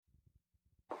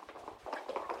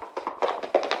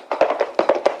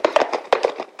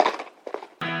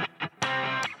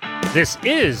This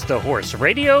is the Horse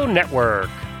Radio Network.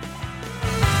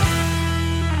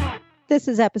 This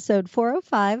is episode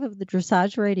 405 of the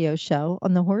Dressage Radio Show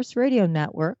on the Horse Radio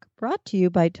Network, brought to you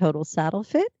by Total Saddle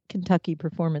Fit, Kentucky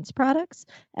Performance Products,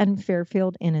 and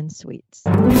Fairfield Inn & Suites.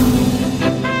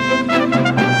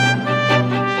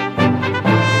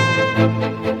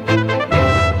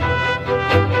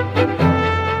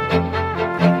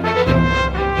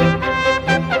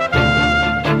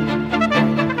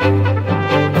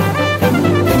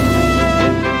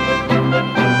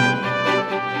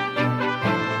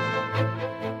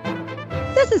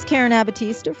 This is Karen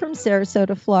Abatista from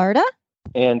Sarasota, Florida.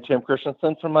 And Tim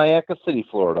Christensen from Mayaca City,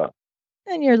 Florida.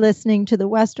 And you're listening to the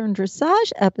Western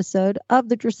Dressage episode of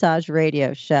the Dressage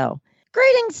Radio Show.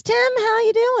 Greetings, Tim. How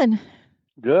you doing?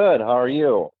 Good. How are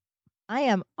you? I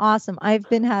am awesome. I've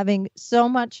been having so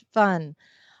much fun.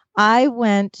 I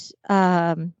went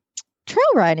trail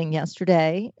riding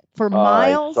yesterday for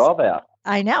miles. I saw that.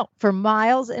 I know, for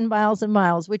miles and miles and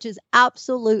miles, which is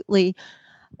absolutely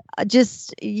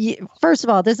just, first of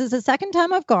all, this is the second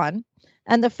time I've gone.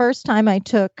 And the first time I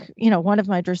took, one of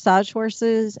my dressage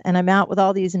horses, and I'm out with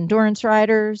all these endurance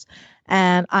riders,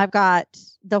 and I've got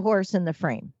the horse in the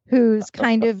frame who's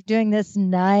kind of doing this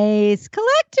nice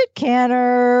collected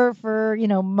canter for,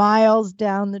 miles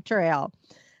down the trail.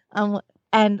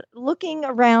 And looking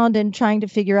around and trying to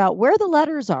figure out where the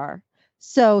letters are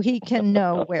so he can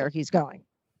know where he's going.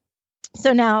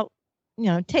 So now,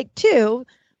 take two.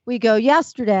 We go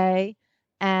yesterday,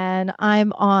 and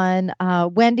I'm on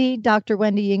Dr.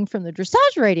 Wendy Ying from the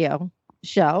Dressage Radio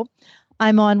Show.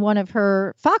 I'm on one of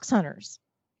her fox hunters,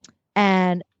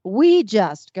 and we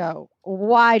just go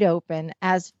wide open.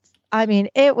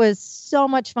 It was so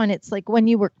much fun. It's like when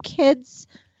you were kids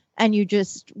and you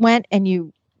just went and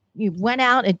you went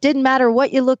out. It didn't matter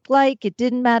what you looked like. It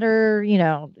didn't matter,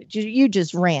 you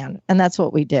just ran, and that's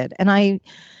what we did. And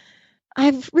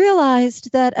I've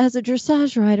realized that as a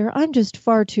dressage rider, I'm just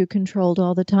far too controlled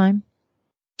all the time.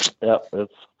 Yeah,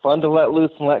 it's fun to let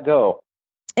loose and let go.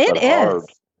 It is. Hard.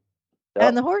 Yep.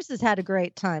 And the horses had a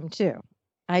great time, too.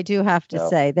 I do have to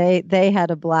say, they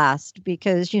had a blast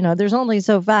because, there's only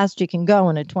so fast you can go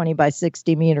in a 20 by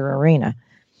 60 meter arena.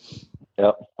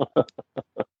 Yep.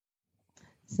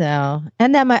 So,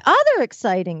 and then my other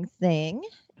exciting thing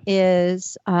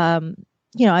is,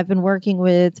 I've been working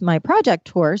with my project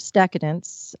horse,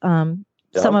 Decadence. Some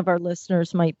of our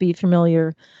listeners might be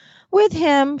familiar with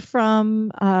him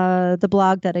from the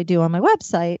blog that I do on my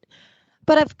website.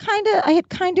 But I had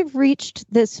kind of reached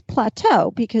this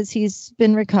plateau because he's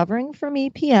been recovering from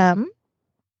EPM.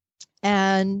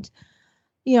 And,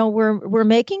 we're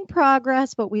making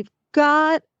progress, but we've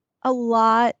got a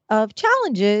lot of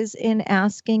challenges in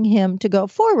asking him to go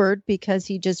forward because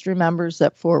he just remembers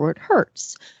that forward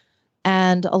hurts.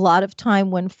 And a lot of time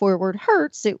when forward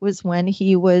hurts, it was when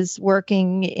he was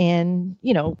working in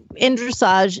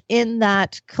dressage in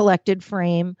that collected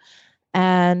frame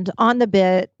and on the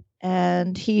bit,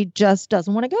 and he just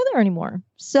doesn't want to go there anymore.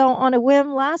 So on a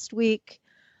whim last week,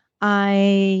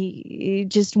 I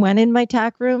just went in my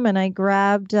tack room and I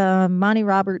grabbed Monty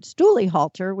Roberts' dually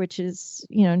halter, which is,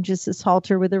 just this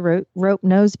halter with a rope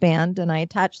noseband, and I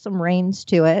attached some reins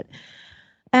to it.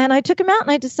 And I took him out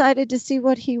and I decided to see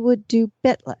what he would do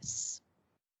bitless.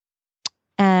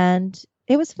 And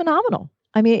it was phenomenal.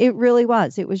 It really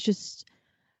was. It was just,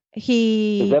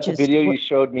 Is that the video you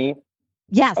showed me?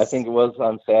 Yes. I think it was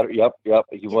on Saturday. Yep.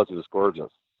 It was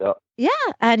gorgeous. Yep. Yeah.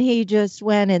 And he just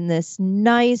went in this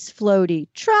nice floaty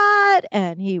trot,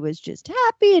 and he was just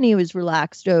happy, and he was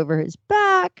relaxed over his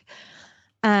back.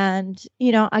 And,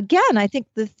 again, I think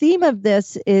the theme of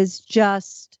this is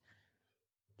just,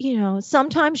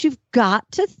 sometimes you've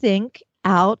got to think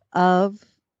out of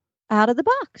the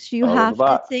box. You have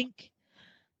to think,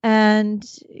 and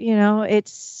it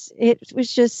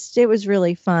was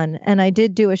really fun. And I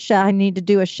did do I need to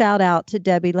do a shout out to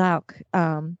Debbie Lauk,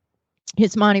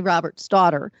 his Monty Roberts'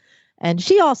 daughter, and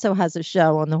she also has a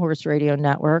show on the Horse Radio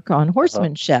Network on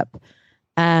horsemanship.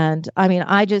 And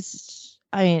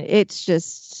it's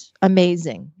just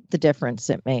amazing the difference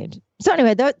it made. So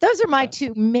anyway, those are my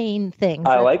two main things.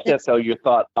 I like that, though. You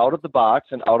thought out of the box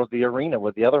and out of the arena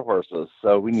with the other horses.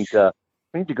 So we need to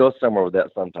go somewhere with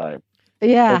that sometime.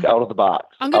 Yeah. Think out of the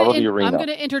box, out of the arena. I'm going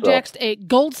to interject a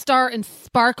gold star and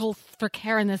sparkles for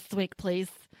Karen this week, please.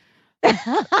 Debbie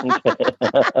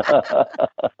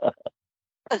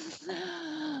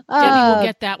will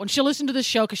get that when she'll listen to the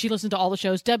show, because she listens to all the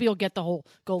shows. Debbie will get the whole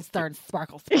gold star and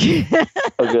sparkles.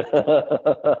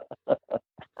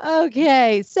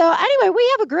 Okay. So anyway,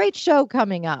 we have a great show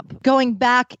coming up. Going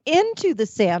back into the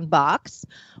sandbox,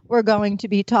 we're going to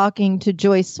be talking to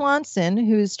Joyce Swanson,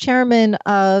 who's chairman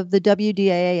of the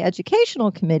WDAA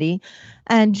Educational Committee.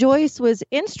 And Joyce was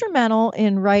instrumental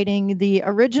in writing the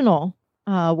original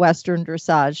Western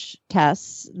dressage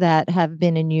tests that have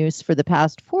been in use for the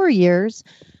past 4 years.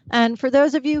 And for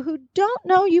those of you who don't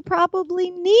know, you probably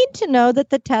need to know that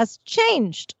the test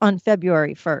changed on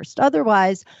February 1st.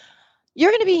 Otherwise,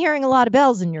 you're going to be hearing a lot of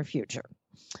bells in your future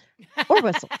or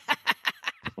whistles.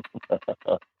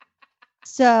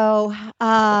 So,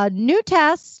 new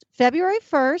test, February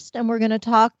 1st, and we're going to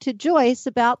talk to Joyce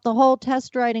about the whole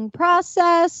test writing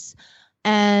process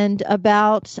and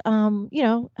about,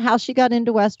 how she got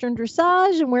into Western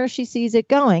dressage and where she sees it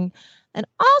going. And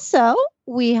also,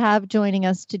 we have joining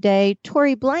us today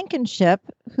Tori Blankenship,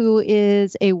 who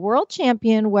is a world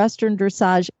champion Western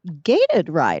dressage gaited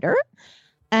rider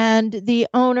and the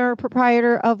owner,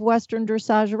 proprietor of Western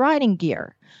dressage riding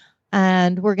gear.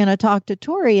 And we're going to talk to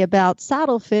Tori about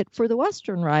saddle fit for the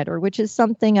Western rider, which is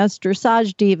something us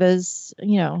dressage divas,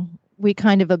 we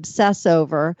kind of obsess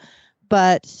over.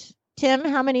 But Tim,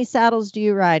 how many saddles do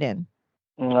you ride in?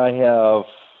 I have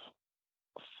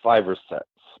 5 or 6.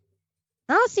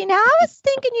 Oh, see, now I was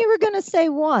thinking you were going to say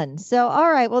 1. So, all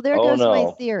right. Well, there goes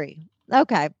my theory.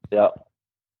 Okay. Yeah.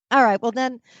 All right. Well,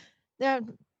 then, all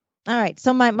right.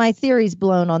 So my theory's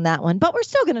blown on that one, but we're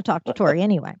still going to talk to Tori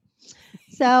anyway.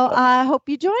 So I hope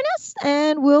you join us,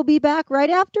 and we'll be back right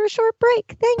after a short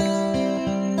break. Thanks.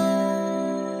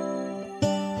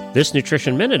 This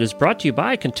Nutrition Minute is brought to you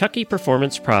by Kentucky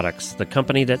Performance Products, the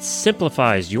company that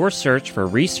simplifies your search for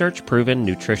research-proven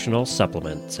nutritional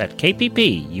supplements at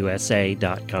kppusa.com.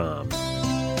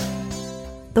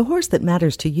 The horse that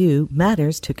matters to you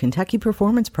matters to Kentucky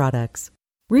Performance Products.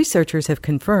 Researchers have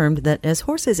confirmed that as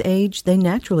horses age, they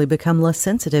naturally become less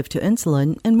sensitive to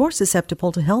insulin and more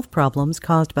susceptible to health problems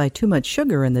caused by too much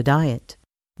sugar in the diet.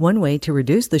 One way to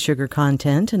reduce the sugar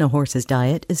content in a horse's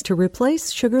diet is to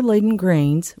replace sugar-laden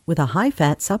grains with a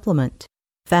high-fat supplement.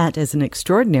 Fat is an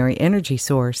extraordinary energy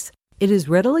source. It is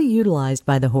readily utilized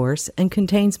by the horse and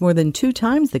contains more than 2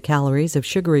 times the calories of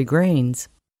sugary grains.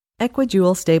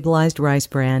 Equijewel Stabilized Rice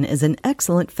Bran is an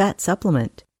excellent fat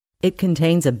supplement. It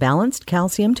contains a balanced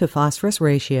calcium to phosphorus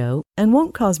ratio and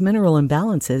won't cause mineral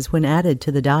imbalances when added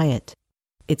to the diet.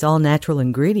 Its all-natural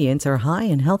ingredients are high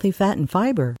in healthy fat and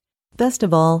fiber. Best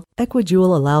of all,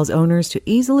 Equijewel allows owners to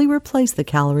easily replace the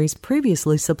calories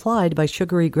previously supplied by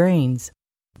sugary grains.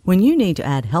 When you need to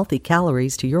add healthy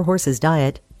calories to your horse's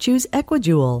diet, choose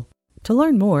Equijewel. To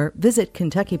learn more, visit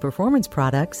Kentucky Performance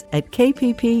Products at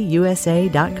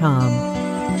kppusa.com.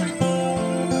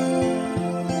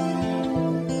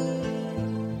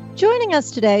 Joining us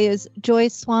today is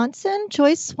Joyce Swanson.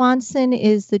 Joyce Swanson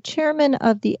is the chairman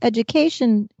of the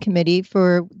Education Committee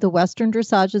for the Western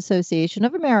Dressage Association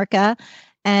of America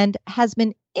and has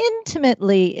been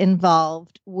intimately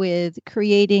involved with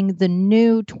creating the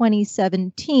new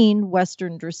 2017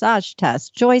 Western Dressage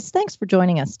test. Joyce, thanks for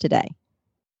joining us today.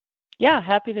 Yeah,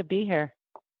 happy to be here.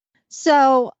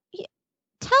 So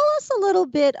tell us a little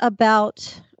bit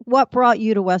about what brought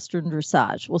you to Western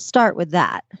Dressage. We'll start with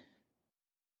that.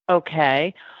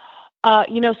 Okay.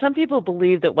 Some people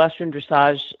believe that Western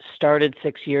dressage started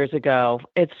 6 years ago.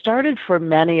 It started for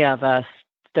many of us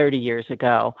 30 years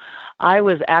ago. I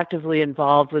was actively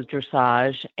involved with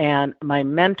dressage, and my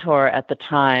mentor at the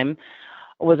time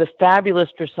was a fabulous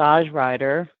dressage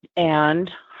rider,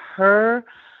 and her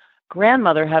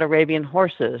grandmother had Arabian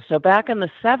horses. So back in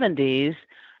the 70s,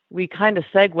 we kind of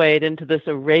segued into this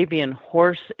Arabian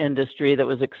horse industry that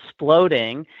was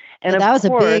exploding. And that was a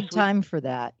big time for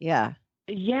that. Yeah.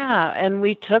 Yeah. And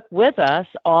we took with us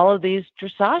all of these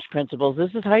dressage principles.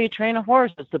 This is how you train a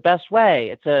horse. It's the best way.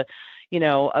 It's a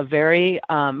very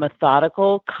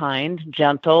methodical, kind,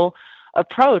 gentle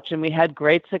approach. And we had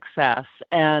great success.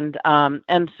 And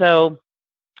so,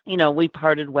 we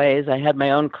parted ways. I had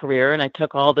my own career and I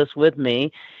took all this with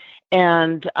me.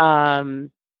 And,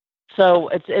 so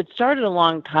it started a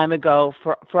long time ago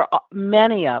for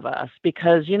many of us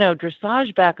because,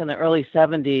 dressage back in the early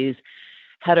 70s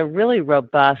had a really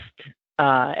robust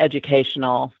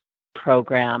educational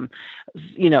program,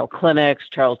 clinics,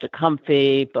 Charles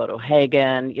DeComfy, Bodo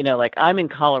Hagen, I'm in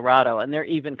Colorado and they're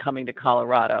even coming to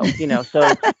Colorado, so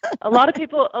a lot of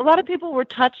people were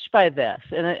touched by this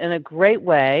in a great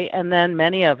way. And then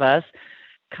many of us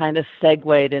kind of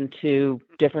segued into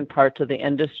different parts of the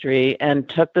industry and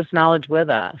took this knowledge with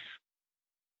us.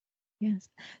 Yes.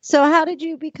 So how did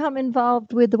you become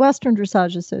involved with the Western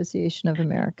Dressage Association of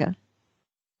America?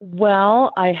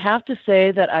 Well, I have to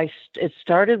say that it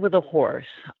started with a horse.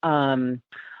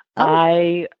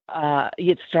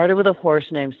 It started with a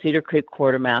horse named Cedar Creek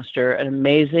Quartermaster, an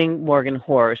amazing Morgan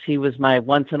horse. He was my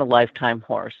once in a lifetime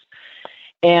horse.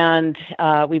 And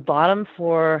we bought him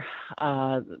for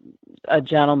a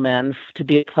gentleman to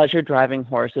be a pleasure driving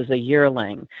horse as a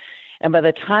yearling. And by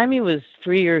the time he was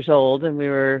 3 years old and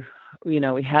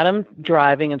we had him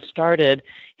driving and started,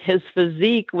 his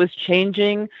physique was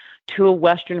changing to a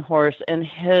Western horse, and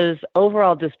his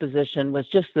overall disposition was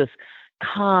just this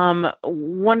calm,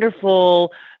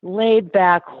 wonderful,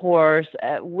 laid-back horse,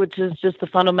 which is just the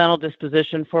fundamental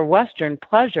disposition for Western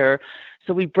pleasure.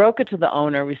 So we broke it to the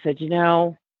owner. We said,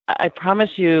 I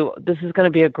promise you, this is going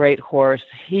to be a great horse.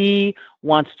 He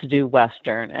wants to do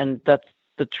Western, and that's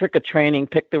the trick of training.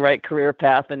 Pick the right career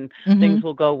path, and things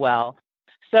will go well.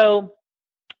 So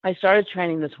I started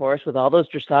training this horse with all those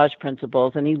dressage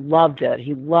principles, and he loved it.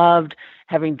 He loved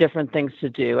having different things to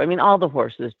do. I mean, all the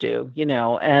horses do,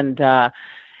 and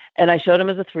I showed him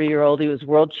as a 3-year-old. He was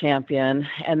world champion.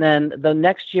 And then the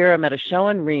next year I'm at a show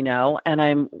in Reno, and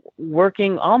I'm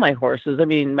working all my horses. I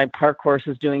mean, my park horse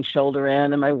is doing shoulder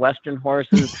in, and my Western horse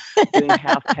is doing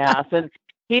half pass. And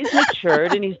he's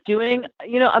matured, and he's doing,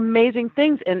 amazing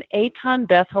things. And Eitan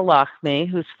Beth Halachmi,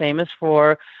 who's famous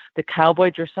for the cowboy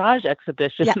dressage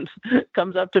exhibitions,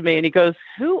 comes up to me and he goes,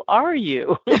 "Who are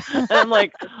you?" And I'm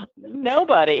like,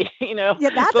 "Nobody," Yeah,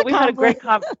 that's but we had a great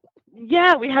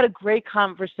we had a great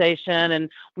conversation, and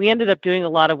we ended up doing a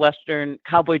lot of Western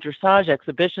cowboy dressage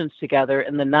exhibitions together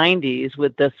in the 90s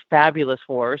with this fabulous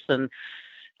horse, and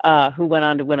who went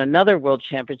on to win another world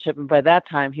championship. And by that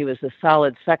time, he was a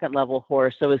solid second-level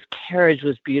horse, so his carriage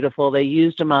was beautiful. They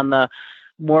used him on the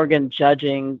Morgan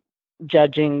judging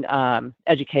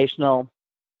educational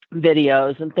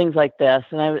videos and things like this.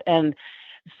 And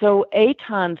so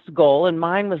Eitan's goal and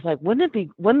mine was like, wouldn't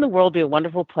the world be a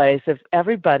wonderful place if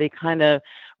everybody kind of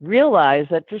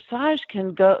realized that dressage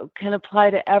can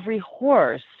apply to every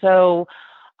horse? So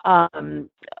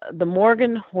the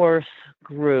Morgan Horse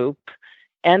Group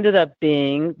ended up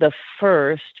being the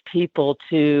first people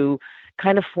to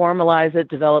kind of formalize it,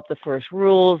 develop the first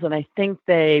rules, and I think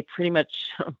they pretty much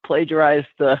plagiarized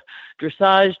the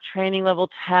dressage training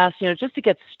level test, just to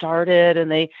get started,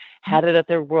 and they had it at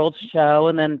their world show,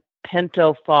 and then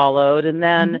Pinto followed, and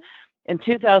then in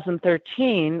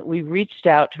 2013, we reached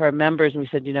out to our members and we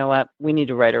said, you know what, we need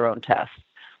to write our own test.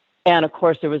 And of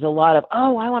course, there was a lot of, I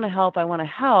want to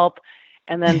help.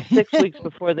 And then 6 weeks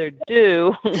before they're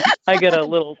due, I get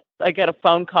a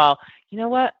phone call. You know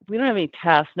what? We don't have any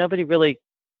tests. Nobody really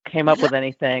came up with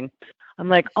anything. I'm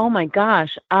like, oh my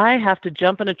gosh, I have to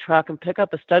jump in a truck and pick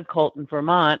up a stud colt in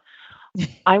Vermont.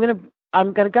 I'm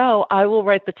gonna go. I will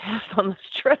write the test on this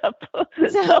trip. So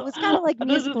it was kind of like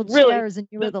musical chairs, and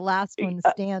you were the last one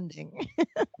standing.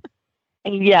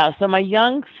 Yeah. So my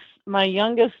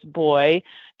youngest boy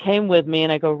came with me,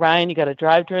 and I go, Ryan, you got to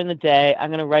drive during the day.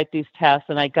 I'm going to write these tests.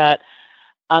 And I got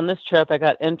on this trip, I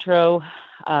got intro,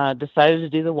 decided to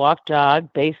do the walk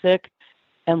jog, basic,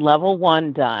 and level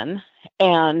 1 done,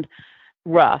 and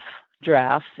rough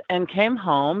drafts, and came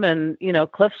home, and,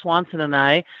 Cliff Swanson and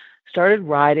I started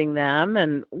riding them,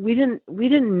 and we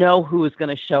didn't know who was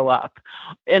going to show up.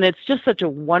 And it's just such a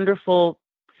wonderful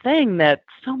thing that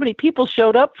so many people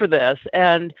showed up for this,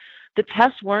 and the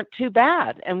tests weren't too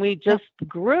bad, and we just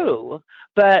grew.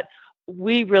 But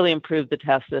we really improved the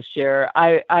test this year.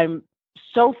 I'm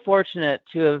so fortunate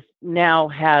to have now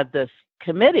had this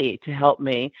committee to help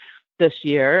me this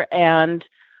year, and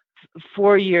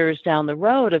 4 years down the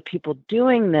road of people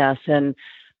doing this and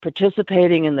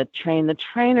participating in the Train the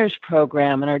Trainers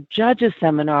program and our judges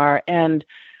seminar. And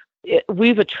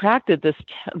we've attracted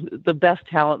the best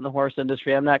talent in the horse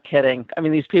industry. I'm not kidding. I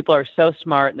mean, these people are so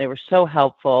smart, and they were so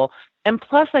helpful. And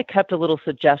plus, I kept a little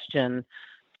suggestion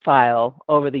file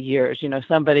over the years.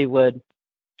 Somebody would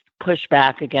push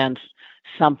back against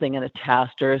something in a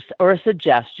test or a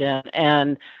suggestion.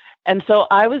 And so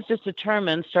I was just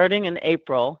determined, starting in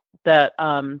April that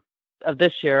of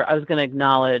this year, I was going to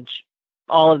acknowledge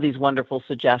all of these wonderful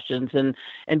suggestions and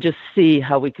just see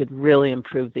how we could really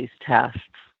improve these tests.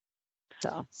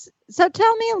 So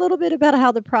tell me a little bit about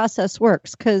how the process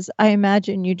works, because I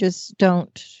imagine you just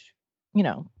don't,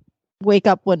 wake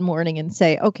up one morning and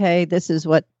say, okay, this is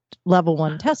what level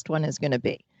 1 test 1 is going to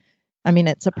be. I mean,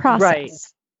 it's a process. Right.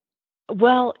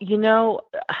 Well,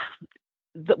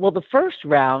 the first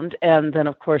round, and then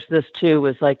of course this too,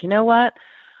 was like, you know what?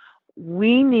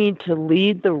 We need to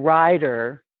lead the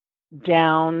rider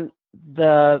down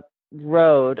the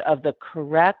road of the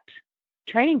correct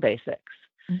training basics,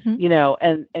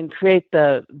 and create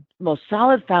the most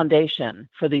solid foundation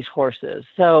for these horses.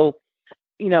 So,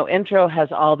 intro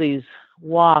has all these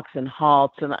walks and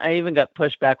halts. And I even got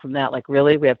pushback from that. Like,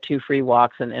 really? We have 2 free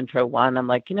walks in intro 1. I'm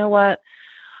like, you know what?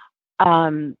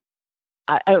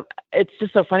 It's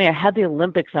just so funny. I had the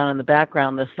Olympics on in the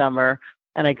background this summer,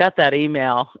 and I got that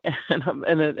email. And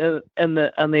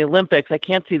on the Olympics, I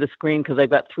can't see the screen because I've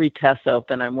got 3 tests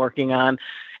open I'm working on,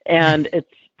 and it's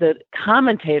the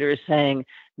commentator is saying,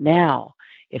 now,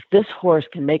 if this horse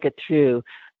can make it through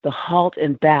the halt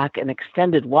and back and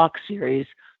extended walk series,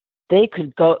 they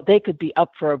could be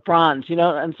up for a bronze,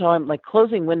 And so I'm like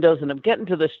closing windows and I'm getting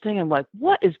to this thing. I'm like,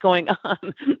 what is going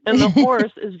on? And the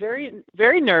horse is very,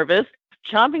 very nervous,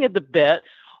 chomping at the bit,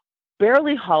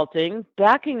 barely halting,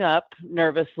 backing up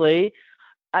nervously.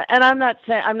 And I'm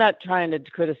not trying to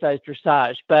criticize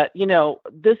dressage, but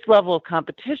this level of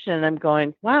competition, I'm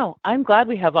going, wow, I'm glad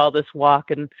we have all this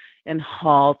walk and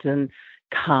halt and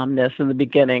calmness in the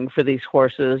beginning for these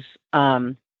horses,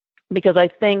 because I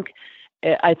think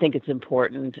it's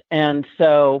important. And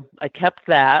so I kept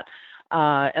that.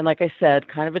 And like I said,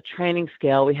 kind of a training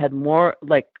scale. We had more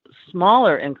like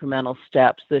smaller incremental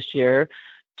steps this year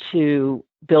to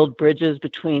build bridges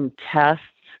between tests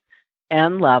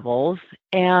and levels,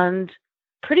 and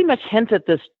pretty much hint at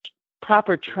this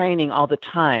proper training all the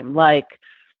time. Like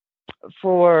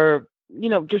for,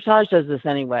 dressage does this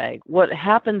anyway. What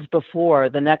happens before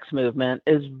the next movement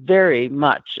is very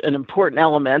much an important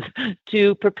element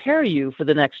to prepare you for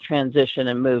the next transition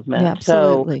and movement. Yeah,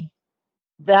 absolutely. So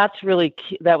that's really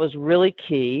key. That was really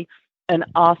key. And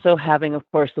also having, of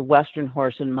course, the Western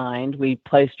horse in mind, we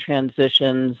placed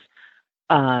transitions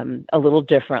a little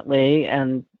differently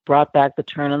and brought back the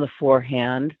turn on the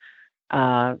forehand,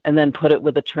 and then put it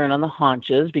with a turn on the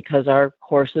haunches, because our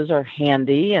horses are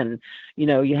handy, and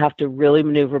you have to really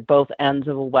maneuver both ends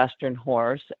of a Western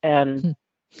horse. And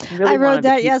really I rode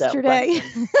that yesterday.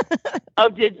 Oh,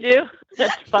 did you?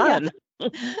 That's fun.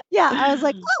 Yeah, I was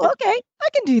like, oh, okay, I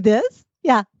can do this.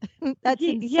 Yeah, that's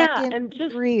in second and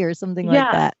just, 3 or something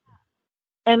like that.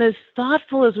 And as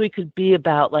thoughtful as we could be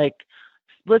about, like,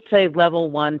 let's say level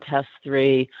 1, test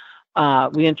 3,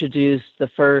 we introduced the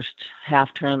first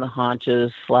half turn on the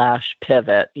haunches /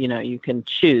 pivot. You can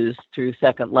choose through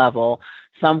second level.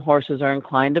 Some horses are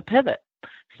inclined to pivot.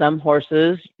 Some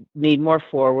horses need more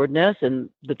forwardness, and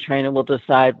the trainer will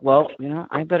decide, well,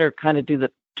 I better kind of do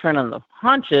the turn on the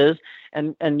haunches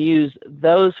and use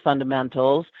those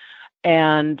fundamentals.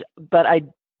 But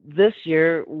this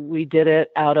year we did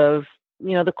it out of,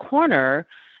 the corner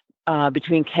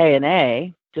between K and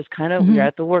A. Just kind of, you're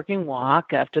at the working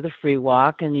walk after the free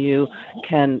walk, and you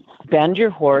can bend your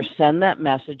horse, send that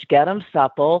message, get them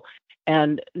supple,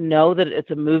 and know that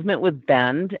it's a movement with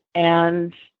bend,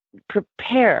 and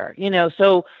prepare.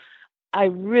 So I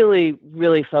really,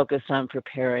 really focused on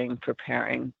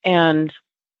preparing. And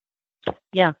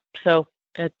yeah, so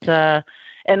it's,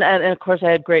 and of course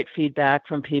I had great feedback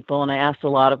from people, and I asked a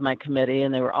lot of my committee,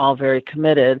 and they were all very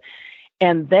committed,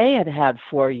 and they had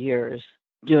 4 years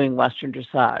doing Western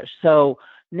dressage. So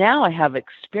now I have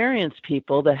experienced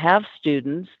people that have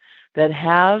students that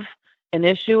have an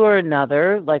issue or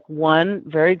another, like one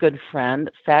very good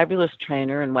friend, fabulous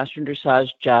trainer and Western dressage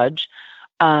judge,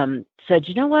 said,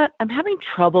 you know what, I'm having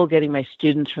trouble getting my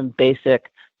students from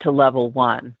basic to level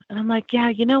 1. And I'm like, yeah,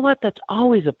 you know what, that's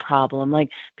always a problem. Like,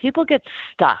 people get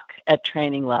stuck at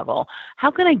training level.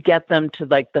 How can I get them to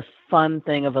like the fun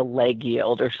thing of a leg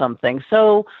yield or something?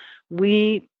 So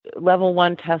level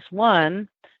 1, test 1,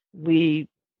 we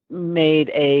made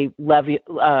a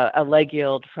leg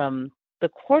yield from the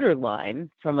quarter line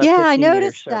from a 15-meter I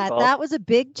noticed circle. that was a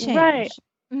big change. Right.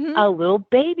 Mm-hmm. A little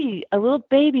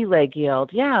baby leg yield.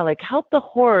 Yeah, like help the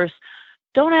horse.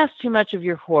 Don't ask too much of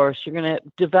your horse. You're going to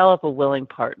develop a willing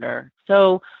partner.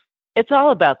 So it's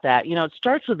all about that. It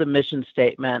starts with the mission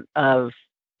statement of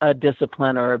a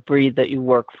discipline or a breed that you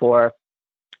work for.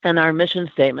 And our mission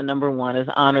statement, number 1, is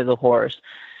honor the horse.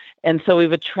 And so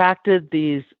we've attracted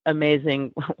these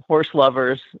amazing horse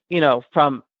lovers,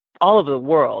 from all over the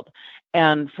world,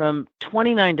 and from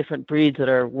 29 different breeds at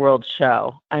our world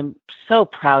show. I'm so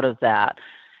proud of that.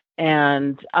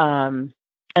 And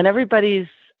everybody's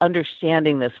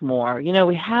understanding this more.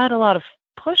 We had a lot of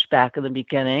pushback in the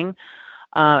beginning.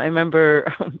 I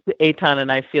remember Eitan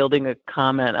and I fielding a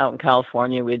comment out in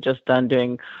California. We had just done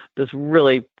doing this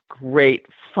really great,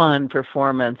 fun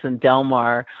performance in Del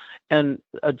Mar. And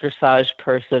a dressage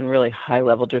person, really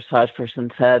high-level dressage person,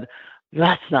 said,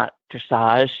 that's not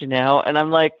dressage, And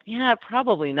I'm like, yeah,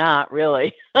 probably not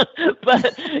really.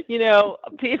 But,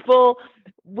 people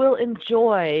will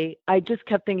enjoy, I just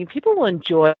kept thinking, people will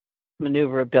enjoy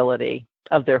maneuverability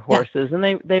of their horses,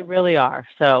 and they really are.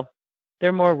 So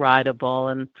they're more rideable.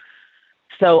 And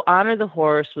So honor the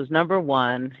horse was number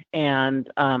one, and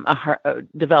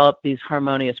develop these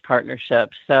harmonious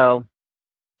partnerships. So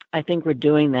I think we're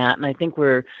doing that, and I think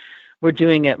we're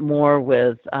doing it more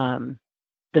with the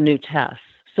new tests.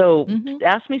 So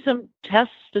ask me some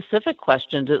test-specific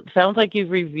questions. It sounds like you've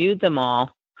reviewed them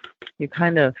all. You're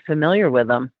kind of familiar with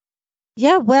them.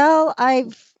 Yeah, well,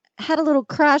 I've had a little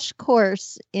crash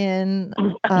course in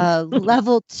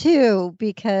level 2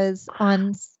 because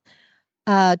on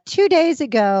 2 days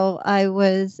ago, I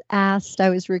was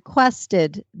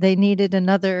requested, they needed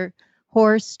another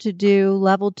horse to do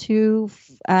level 2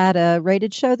 at a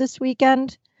rated show this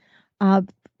weekend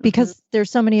because there's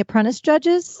so many apprentice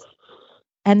judges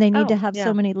and they need to have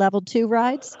so many level 2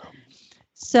 rides.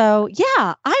 So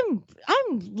yeah, I'm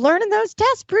learning those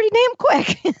tests pretty damn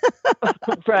quick.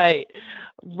 Right.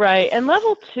 And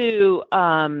level 2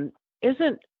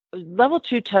 level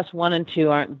 2 tests 1 and 2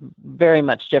 aren't very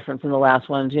much different from the last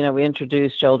ones. We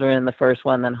introduced children in the first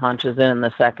one, then haunches in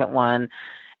the second one.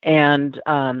 And,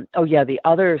 the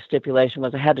other stipulation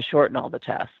was I had to shorten all the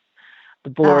tests. The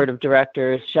board of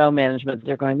directors, show management,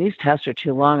 they're going, these tests are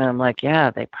too long. And I'm like, yeah,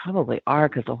 they probably are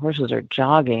because the horses are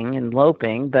jogging and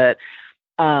loping. But,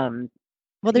 well,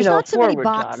 there's not so many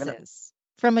boxes jogging.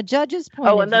 From a judge's point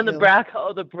of view. And then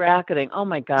the bracketing. Oh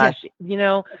my gosh.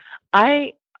 Yeah.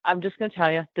 I'm just going to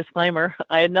tell you, disclaimer,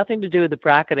 I had nothing to do with the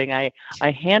bracketing. I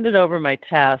handed over my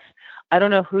test. I don't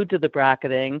know who did the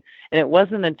bracketing. And it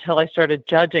wasn't until I started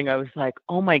judging, I was like,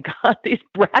 oh my God, these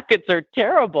brackets are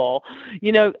terrible.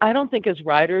 I don't think as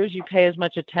riders you pay as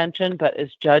much attention, but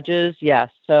as judges,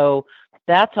 yes. So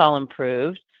that's all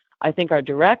improved. I think our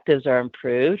directives are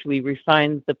improved. We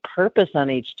refined the purpose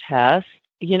on each test,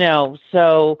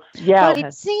 so yeah. But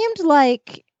it seemed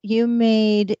like you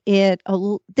made it,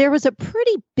 there was a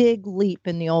pretty big leap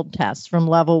in the old tests from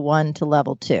level 1 to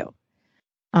level 2.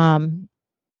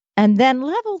 And then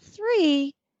level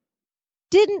 3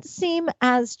 didn't seem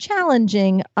as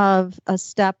challenging of a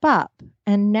step up.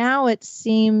 And now it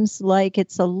seems like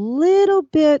it's a little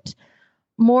bit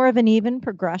more of an even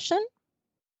progression.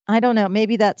 I don't know.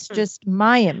 Maybe that's just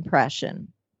my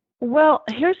impression. Well,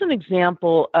 here's an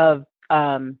example of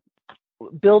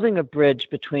building a bridge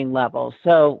between levels.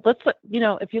 So let's,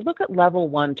 if you look at level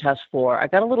 1, test 4, I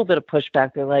got a little bit of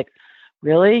pushback. They're like,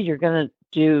 really? You're going to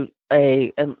do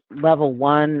a level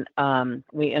 1?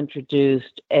 We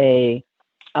introduced a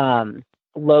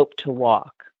lope to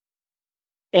walk.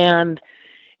 And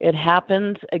it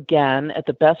happens again at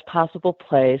the best possible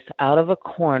place out of a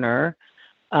corner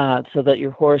so that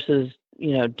your horse is,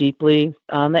 deeply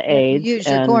on the aids. Use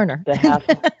your corner. The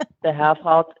half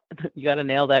halt, you got to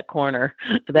nail that corner.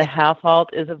 The half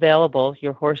halt is available.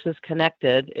 Your horse is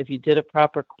connected if you did a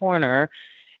proper corner.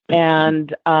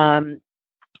 And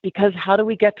because how do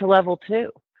we get to level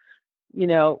 2?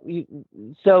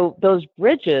 So those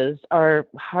bridges are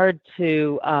hard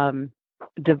to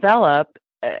develop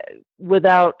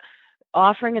without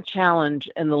offering a challenge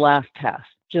in the last test.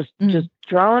 Just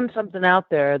throwing something out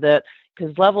there that,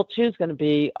 because level 2 is going to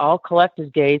be all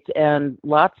collected gaits and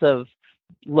lots of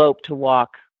lope to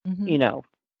walk,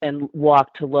 and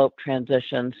walk to lope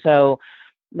transition. So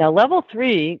now level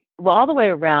 3, well, all the way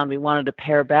around, we wanted to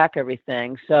pare back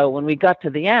everything. So when we got to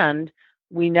the end,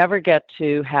 we never get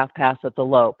to half pass at the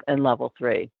lope in level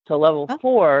 3. So level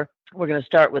 4, we're going to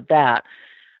start with that.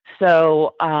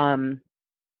 So, level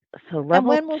and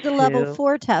when will the level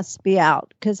 4 tests be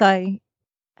out? Because I'm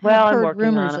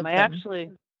working on them.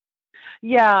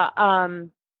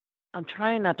 I'm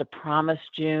trying not to promise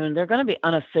June. They're going to be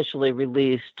unofficially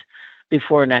released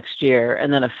before next year,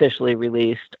 and then officially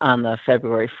released on the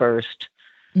February 1st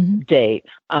date.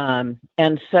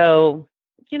 And so,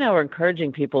 we're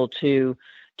encouraging people to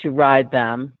ride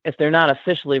them. If they're not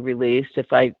officially released,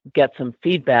 if I get some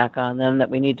feedback on them that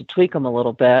we need to tweak them a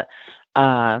little bit,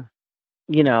 that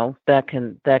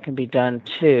can be done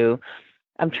too.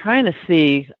 I'm trying to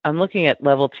see, I'm looking at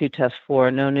level 2 test 4,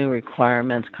 no new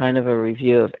requirements, kind of a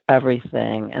review of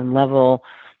everything. And level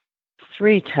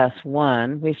 3 test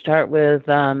 1, we start with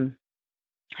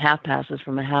half passes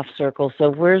from a half circle. So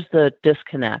where's the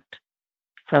disconnect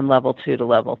from level 2 to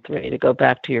level 3, to go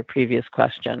back to your previous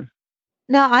question?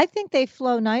 No, I think they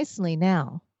flow nicely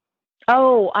now.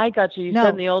 Oh, I got you. You said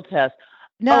in the old test.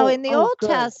 No, in the old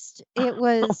test, it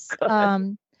was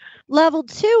level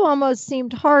 2 almost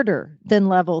seemed harder than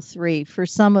level 3 for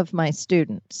some of my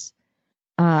students.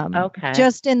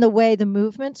 Just in the way the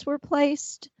movements were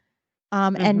placed.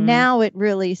 And now it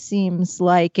really seems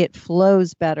like it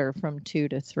flows better from 2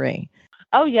 to 3.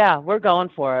 Oh, yeah, we're going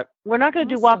for it. We're not going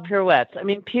to do walk pirouettes. I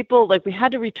mean, people, we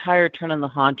had to retire turn on the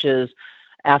haunches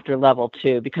after level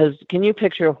 2, because can you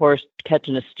picture a horse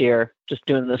catching a steer just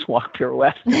doing this walk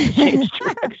pirouette change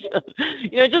direction?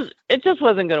 It just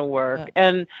wasn't going to work.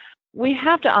 And we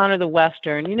have to honor the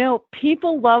Western.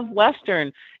 People love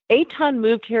Western. Eitan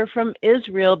moved here from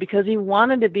Israel because he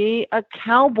wanted to be a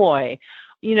cowboy.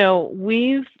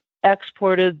 We've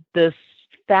exported this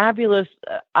fabulous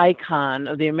icon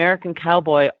of the American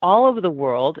cowboy all over the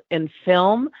world in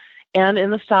film and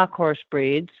in the stock horse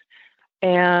breeds.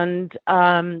 And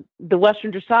the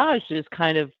Western dressage is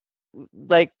kind of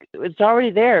like, it's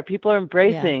already there. People are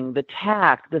embracing the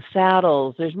tack, the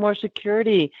saddles. There's more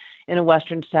security in a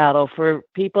Western saddle for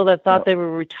people that thought they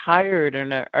were retired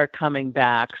and are coming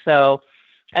back. So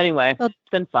anyway, it's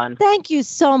been fun. Thank you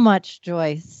so much,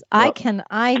 Joyce. You're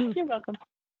welcome.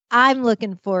 I'm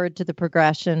looking forward to the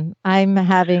progression. I'm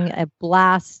having a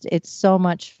blast. It's so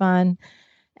much fun.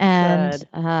 And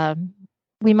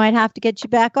we might have to get you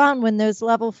back on when those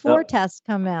level 4 tests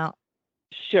come out.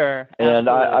 Sure. And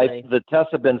the tests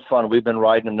have been fun. We've been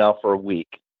riding them now for a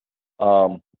week.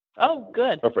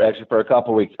 Good. For a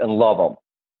couple of weeks, and love them.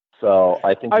 So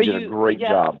I think you did a great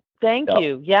job. Thank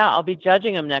you. Yeah, I'll be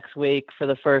judging them next week for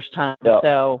the first time.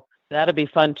 So that'll be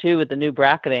fun too with the new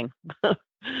bracketing.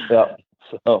 So.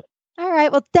 All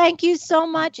right. Well, thank you so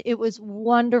much. It was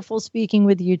wonderful speaking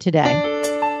with you today.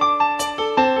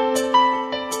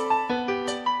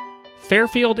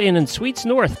 Fairfield Inn & Suites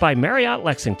North by Marriott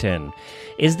Lexington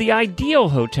is the ideal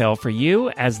hotel for you,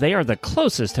 as they are the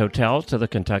closest hotel to the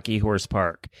Kentucky Horse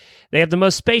Park. They have the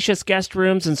most spacious guest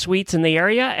rooms and suites in the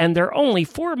area, and they're only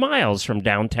 4 miles from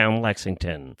downtown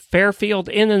Lexington. Fairfield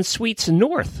Inn & Suites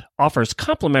North offers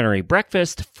complimentary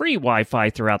breakfast, free Wi-Fi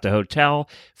throughout the hotel,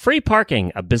 free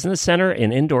parking, a business center,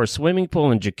 an indoor swimming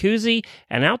pool and jacuzzi,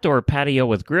 an outdoor patio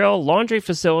with grill, laundry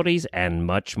facilities, and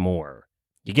much more.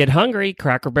 You get hungry,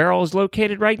 Cracker Barrel is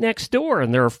located right next door,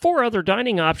 and there are 4 other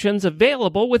dining options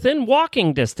available within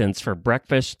walking distance for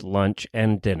breakfast, lunch,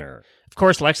 and dinner. Of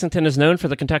course, Lexington is known for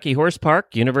the Kentucky Horse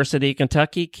Park, University of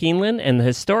Kentucky, Keeneland, and the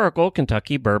historical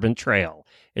Kentucky Bourbon Trail.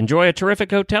 Enjoy a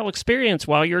terrific hotel experience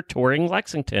while you're touring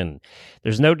Lexington.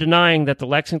 There's no denying that the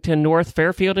Lexington North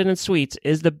Fairfield Inn & Suites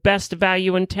is the best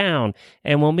value in town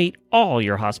and will meet all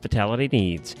your hospitality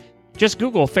needs. Just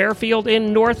Google Fairfield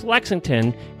Inn North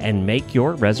Lexington and make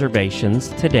your reservations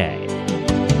today.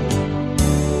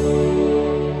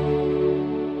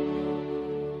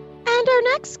 And our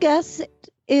next guest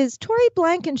is Tori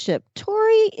Blankenship.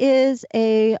 Tori is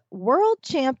a world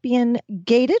champion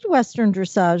gaited Western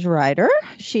dressage rider.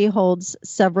 She holds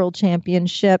several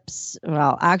championships,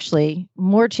 well, actually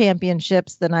more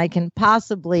championships than I can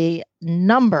possibly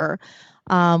number,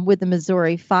 with the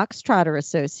Missouri Foxtrotter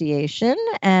Association.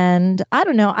 And I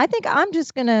don't know, I think I'm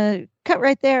just going to cut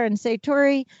right there and say,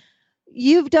 Tori,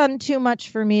 you've done too much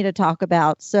for me to talk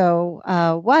about. So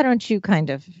why don't you kind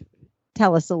of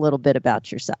tell us a little bit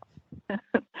about yourself?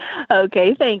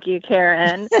 Okay. Thank you,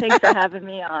 Karen. Thanks for having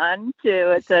me on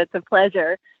too. It's a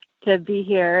pleasure to be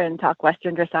here and talk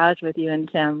Western dressage with you and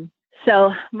Tim.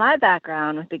 So my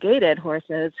background with the gaited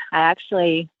horses, I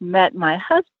actually met my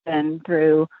husband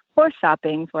through horse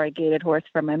shopping for a gaited horse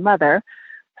for my mother,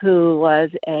 who was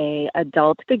a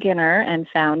adult beginner and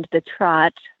found the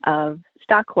trot of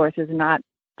stock horses not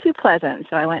too pleasant.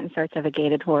 So I went in search of a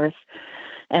gaited horse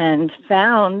and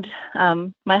found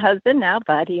my husband now,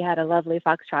 Bud. He had a lovely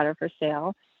foxtrotter for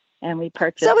sale, and we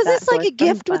purchased. So was this like horse a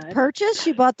gift from with Bud. purchase?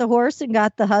 You bought the horse and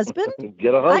got the husband?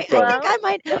 Get a husband. I think I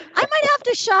might have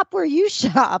to shop where you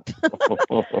shop.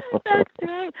 That's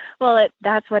right. Well,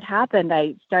 that's what happened.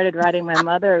 I started riding my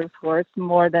mother's horse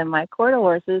more than my quarter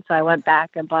horses, so I went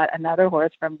back and bought another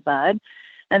horse from Bud,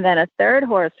 and then a third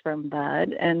horse from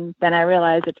Bud, and then I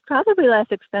realized it's probably less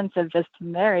expensive just to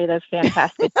marry this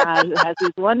fantastic guy who has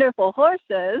these wonderful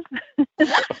horses.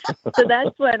 So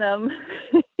that's when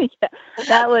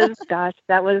that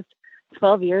was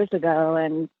 12 years ago,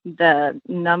 and the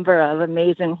number of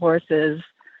amazing horses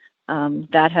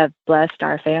that have blessed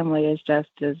our family is just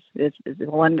is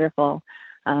wonderful.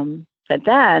 But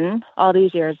then all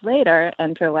these years later,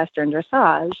 enter Western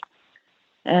dressage,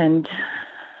 and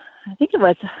I think it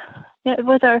was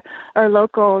our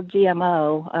local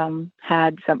GMO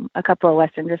had a couple of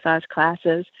Western dressage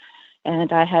classes,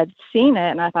 and I had seen it,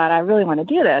 and I thought I really want to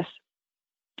do this.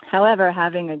 However,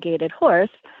 having a gaited horse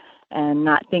and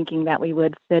not thinking that we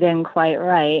would fit in quite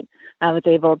right, I was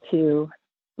able to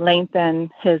lengthen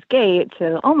his gait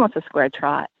to almost a square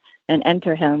trot and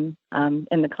enter him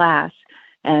in the class,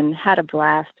 and had a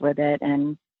blast with it.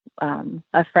 And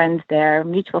a friend there,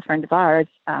 mutual friend of ours,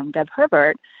 Deb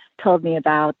Herbert, told me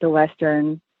about the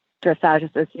Western Dressage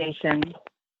Association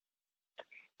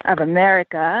of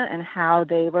America and how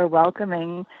they were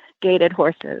welcoming gaited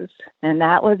horses. And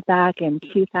that was back in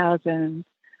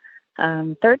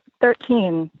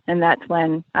 2013. And that's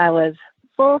when I was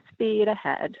full speed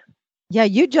ahead. Yeah,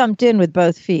 you jumped in with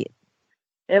both feet.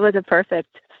 It was a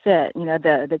perfect fit. You know,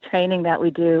 the training that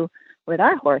we do with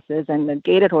our horses and the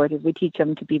gaited horses, we teach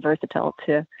them to be versatile,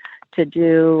 to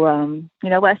do,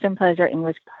 Western pleasure,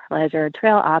 English pleasure,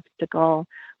 trail obstacle,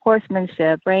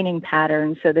 horsemanship, reining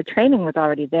patterns. So the training was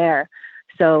already there.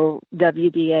 So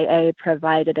WDAA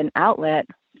provided an outlet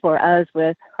for us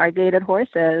with our gaited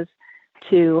horses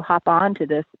to hop on to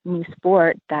this new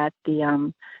sport that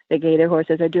the gaited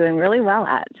horses are doing really well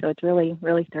at. So it's really,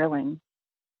 really thrilling.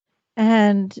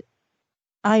 And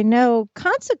I know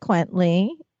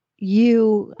consequently,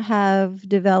 you have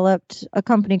developed a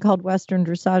company called Western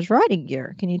Dressage Riding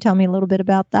Gear. Can you tell me a little bit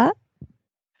about that?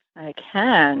 I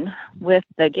can. With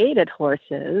the gaited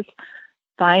horses,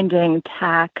 finding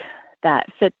tack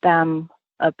that fit them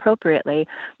appropriately,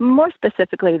 more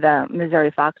specifically the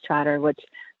Missouri Foxtrotter, which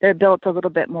they're built a little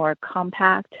bit more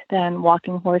compact than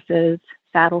walking horses,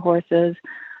 saddle horses.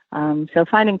 So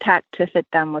finding tack to fit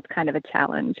them was kind of a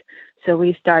challenge. So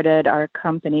we started our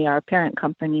company, our parent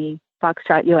company,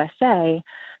 Foxtrot USA,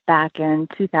 back in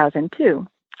 2002.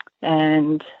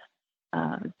 And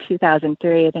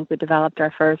 2003, I think we developed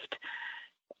our first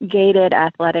gaited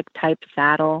athletic type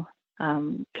saddle,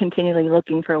 continually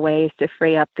looking for ways to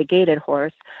free up the gaited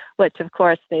horse, which of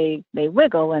course they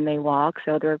wiggle when they walk.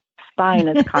 So their spine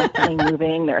is constantly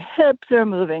moving, their hips are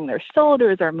moving, their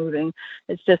shoulders are moving.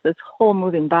 It's just this whole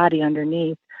moving body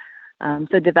underneath.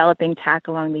 So developing tack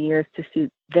along the years to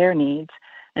suit their needs.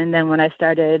 And then when I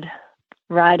started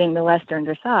riding the Western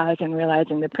dressage and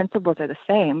realizing the principles are the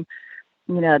same,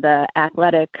 the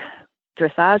athletic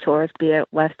dressage horse, be it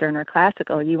Western or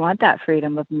classical, you want that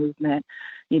freedom of movement.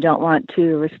 You don't want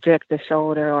to restrict the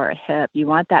shoulder or a hip. You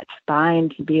want that spine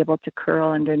to be able to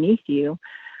curl underneath you.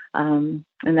 And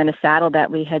then a saddle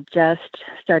that we had just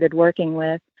started working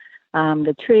with,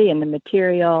 the tree and the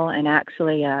material, and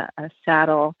actually a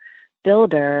saddle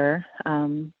builder,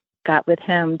 got with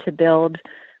him to build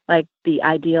like the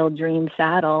ideal dream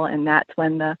saddle. And that's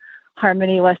when the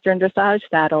Harmony Western Dressage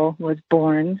saddle was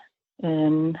born.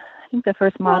 And I think the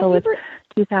first model was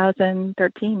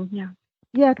 2013. Yeah.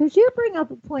 Yeah, because you bring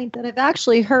up a point that I've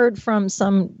actually heard from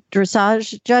some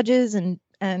dressage judges and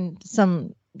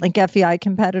some like FEI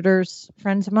competitors,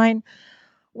 friends of mine,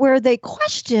 where they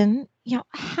question,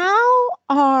 how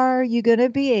are you going to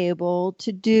be able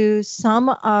to do some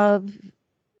of,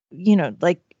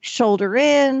 like shoulder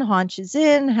in, haunches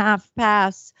in, half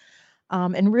pass,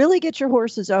 and really get your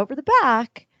horses over the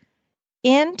back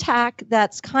in tack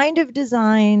that's kind of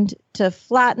designed to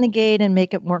flatten the gait and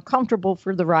make it more comfortable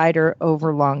for the rider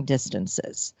over long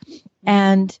distances.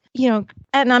 And,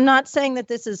 and I'm not saying that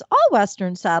this is all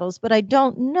Western saddles, but I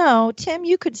don't know. Tim,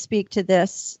 you could speak to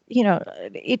this.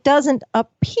 It doesn't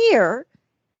appear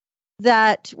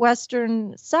that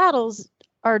Western saddles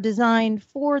are designed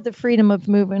for the freedom of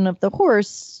movement of the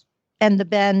horse and the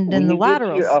bend and the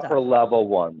lateral your stuff. Upper level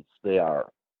ones, they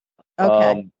are.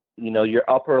 Okay. Your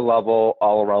upper level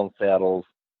all around saddles.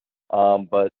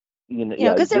 But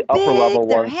because the they're upper big, level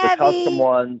they're ones, heavy. the custom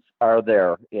ones are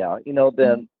there. Yeah. They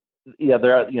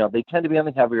tend to be on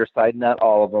the heavier side, not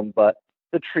all of them, but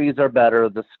the trees are better,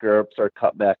 the skirts are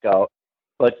cut back out.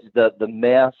 But the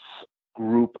mass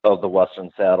group of the Western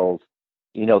saddles,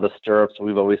 the stirrups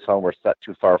we've always found were set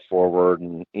too far forward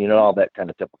and all that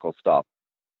kind of typical stuff.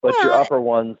 But your upper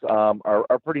ones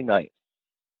are pretty nice.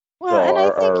 Well, and I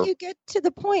think you get to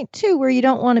the point, too, where you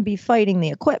don't want to be fighting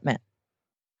the equipment.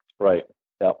 Right.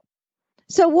 Yeah.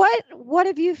 So what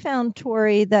have you found,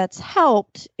 Tori, that's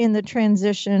helped in the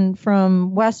transition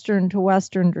from Western to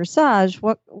Western dressage?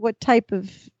 What type of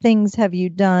things have you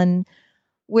done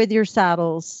with your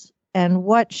saddles, and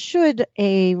what should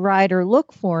a rider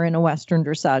look for in a Western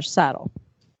dressage saddle?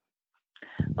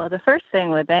 Well, the first thing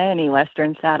with any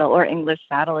Western saddle or English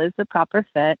saddle is the proper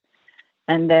fit.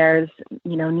 And there's,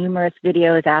 numerous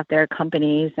videos out there,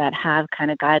 companies that have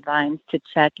kind of guidelines to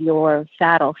check your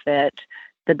saddle fit,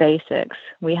 the basics.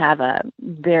 We have a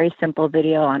very simple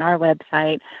video on our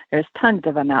website. There's tons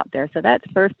of them out there. So that's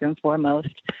first and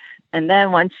foremost. And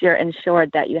then once you're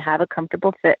ensured that you have a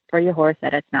comfortable fit for your horse,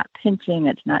 that it's not pinching,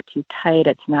 it's not too tight,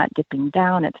 it's not dipping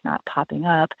down, it's not popping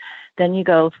up, then you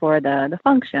go for the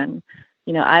function.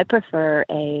 I prefer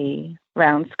a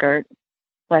round skirt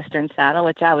Western saddle,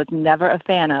 which I was never a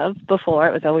fan of before.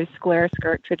 It was always square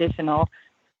skirt traditional.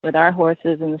 With our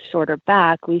horses in the shorter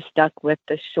back, we stuck with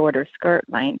the shorter skirt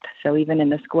length. So even in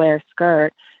the square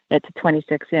skirt, it's a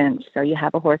 26 inch. So you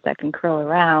have a horse that can curl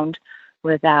around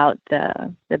without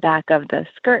the back of the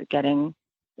skirt getting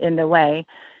in the way.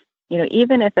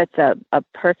 Even if it's a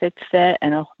perfect fit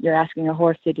and you're asking a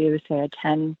horse to do, say, a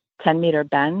 10 meter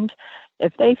bend,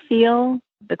 if they feel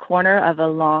the corner of a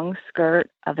long skirt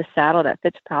of a saddle that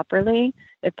fits properly,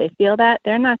 if they feel that,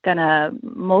 they're not going to,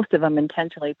 most of them,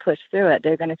 intentionally push through it.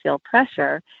 They're going to feel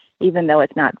pressure, even though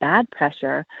it's not bad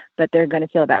pressure, but they're going to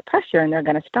feel that pressure and they're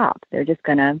going to stop. They're just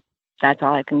going to, that's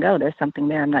all I can go. There's something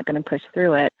there. I'm not going to push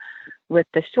through it. With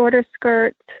the shorter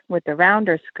skirts, with the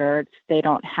rounder skirts, they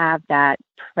don't have that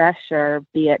pressure,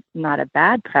 be it not a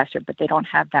bad pressure, but they don't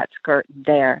have that skirt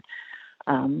there.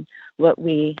 What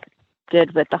we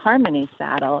did with the Harmony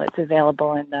saddle, it's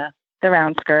available in the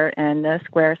round skirt and the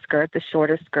square skirt, the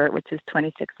shorter skirt, which is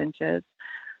 26 inches.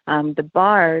 The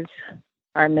bars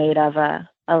are made of a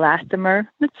elastomer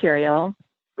material.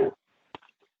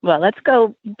 Well, let's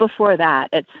go before that.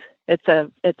 It's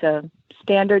a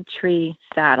standard tree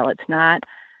saddle. It's not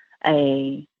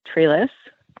a treeless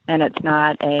and it's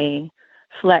not a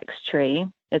flex tree.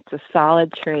 It's a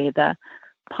solid tree. The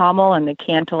pommel and the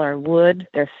cantle are wood.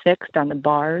 They're fixed on the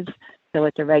bars, so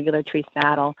it's a regular tree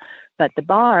saddle. But the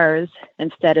bars,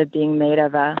 instead of being made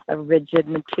of a rigid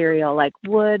material like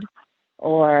wood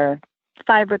or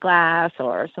fiberglass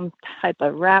or some type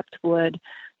of wrapped wood,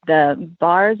 the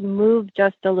bars move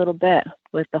just a little bit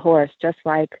with the horse, just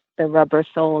like the rubber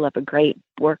sole of a great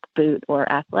work boot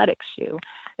or athletic shoe.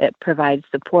 It provides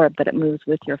support, but it moves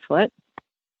with your foot.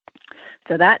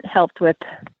 So that helped with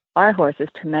our horses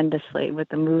tremendously with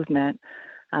the movement,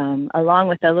 along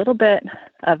with a little bit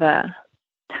of a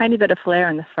tiny bit of flare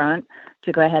in the front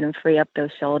to go ahead and free up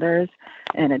those shoulders,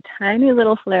 and a tiny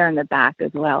little flare in the back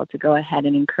as well to go ahead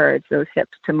and encourage those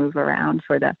hips to move around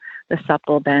for the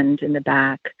supple bend in the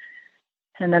back.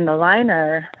 And then the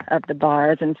liner of the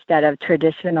bars, instead of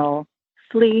traditional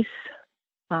fleece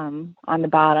on the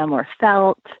bottom or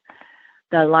felt,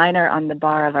 the liner on the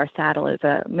bar of our saddle is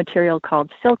a material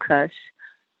called Silkush,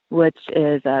 which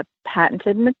is a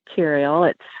patented material.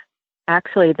 It's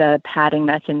actually the padding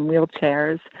that's in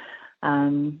wheelchairs.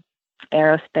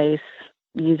 Aerospace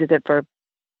uses it for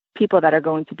people that are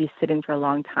going to be sitting for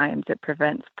long times. It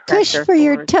prevents pressure. Tush for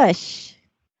your tush.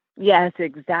 Yes,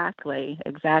 exactly.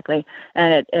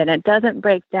 And it doesn't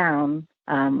break down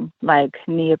like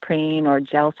neoprene or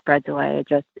gel spreads away.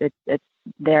 It's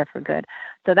there for good.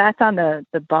 So that's on the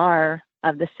bar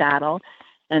of the saddle.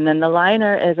 And then the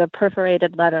liner is a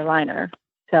perforated leather liner.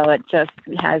 So it just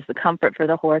has the comfort for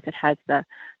the horse. It has the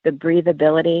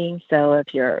breathability. So if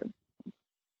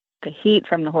the heat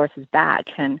from the horse's back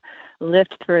can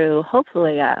lift through,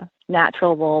 hopefully, a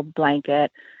natural wool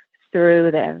blanket,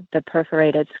 through the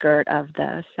perforated skirt of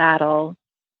the saddle,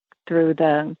 through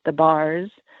the bars,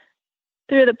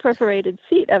 through the perforated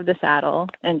seat of the saddle,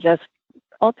 and just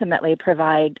ultimately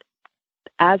provide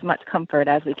as much comfort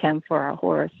as we can for our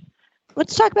horse.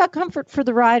 Let's talk about comfort for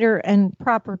the rider and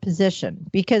proper position,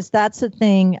 because that's the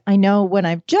thing I know when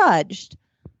I've judged.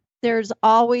 There's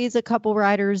always a couple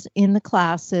riders in the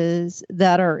classes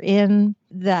that are in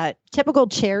that typical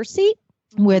chair seat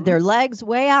with their legs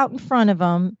way out in front of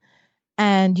them.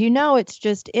 And it's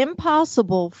just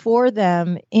impossible for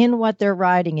them in what they're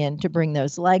riding in to bring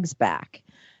those legs back.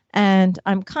 And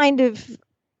I'm kind of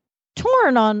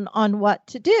torn on what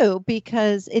to do,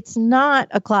 because it's not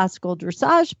a classical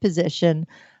dressage position,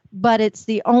 but it's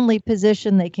the only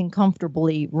position they can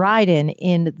comfortably ride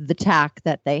in the tack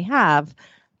that they have,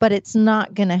 but it's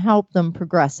not going to help them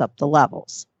progress up the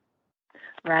levels.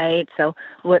 Right. So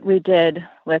what we did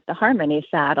with the Harmony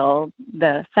saddle,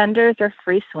 the fenders are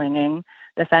free swinging.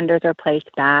 The fenders are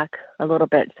placed back a little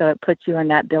bit, so it puts you in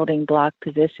that building block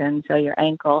position. So your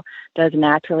ankle does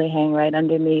naturally hang right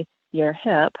underneath your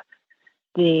hip.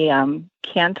 The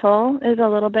cantle is a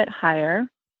little bit higher.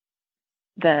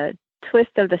 The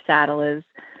twist of the saddle is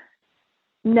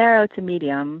narrow to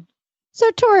medium.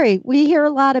 So Tori, we hear a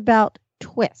lot about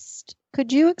twist.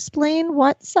 Could you explain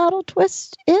what saddle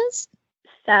twist is?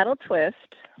 Saddle twist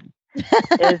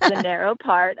is the narrow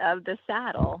part of the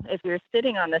saddle. If you're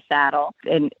sitting on the saddle,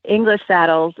 in English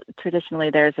saddles,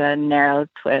 traditionally there's a narrow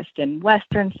twist. In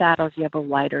Western saddles, you have a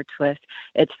wider twist.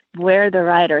 It's where the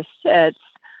rider sits,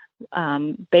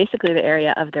 basically the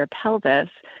area of their pelvis.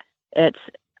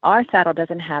 Our saddle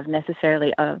doesn't have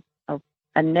necessarily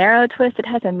a narrow twist. It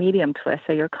has a medium twist,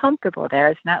 so you're comfortable there.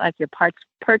 It's not like you're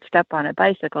perched up on a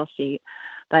bicycle seat,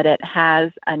 but it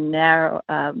has a narrow,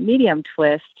 medium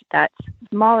twist that's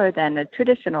smaller than a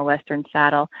traditional Western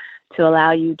saddle to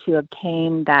allow you to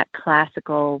obtain that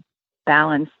classical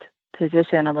balanced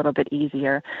position a little bit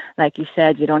easier. Like you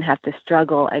said, you don't have to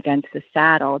struggle against the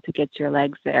saddle to get your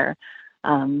legs there.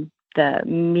 The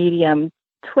medium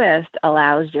twist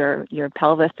allows your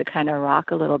pelvis to kind of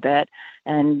rock a little bit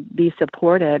and be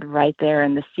supported right there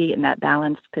in the seat in that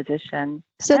balanced position.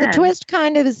 So the twist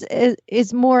kind of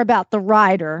is more about the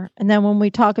rider. And then when we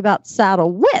talk about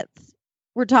saddle width,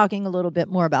 we're talking a little bit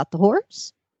more about the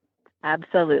horse.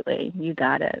 Absolutely. You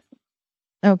got it.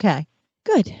 Okay,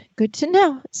 good. Good to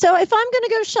know. So if I'm going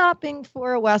to go shopping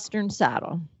for a Western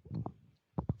saddle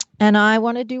and I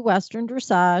want to do Western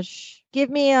dressage, give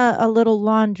me a little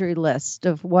laundry list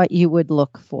of what you would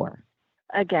look for.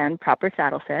 Again, proper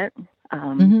saddle fit.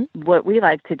 What we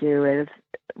like to do is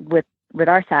with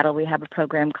our saddle, we have a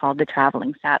program called the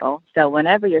traveling saddle. So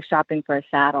whenever you're shopping for a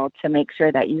saddle, to make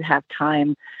sure that you have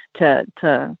time to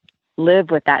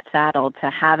live with that saddle, to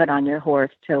have it on your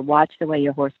horse, to watch the way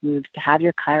your horse moves, to have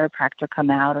your chiropractor come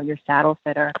out or your saddle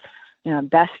fitter,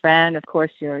 best friend, of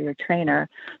course, your trainer.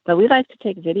 But we like to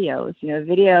take videos,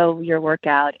 video your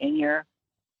workout in your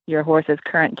horse's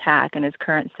current tack and his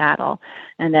current saddle.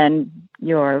 And then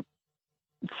your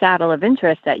saddle of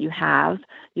interest that you've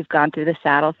gone through the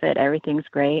saddle fit, everything's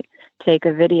great. Take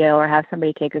a video or have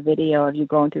somebody take a video of you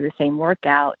going through the same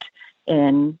workout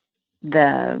in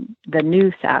the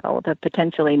new saddle, the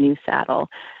potentially new saddle.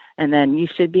 And then you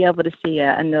should be able to see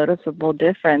a noticeable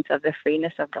difference of the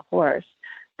freeness of the horse,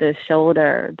 the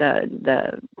shoulder,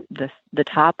 the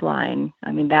top line.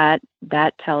 I mean, that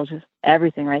tells us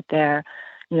everything right there.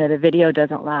 The video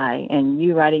doesn't lie. And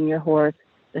you riding your horse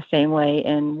the same way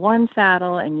in one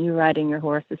saddle and you riding your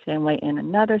horse the same way in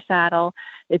another saddle,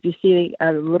 if you see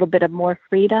a little bit of more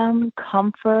freedom,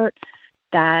 comfort,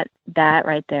 that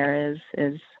right there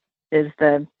is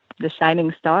the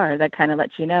shining star that kind of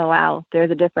lets you know, wow,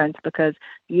 there's a difference, because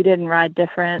you didn't ride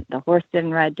different, the horse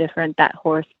didn't ride different, that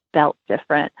horse felt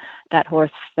different. That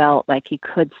horse felt like he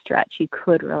could stretch, he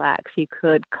could relax, he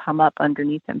could come up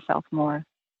underneath himself more.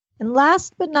 And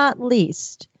last but not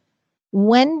least,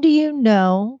 when do you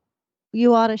know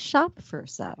you ought to shop for a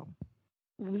saddle?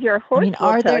 Your horse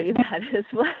will tell you that as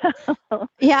well.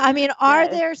 Yeah, are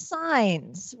there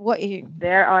signs?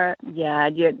 There are. Yeah,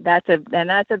 that's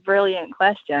a brilliant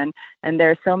question. And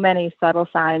there's so many subtle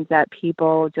signs that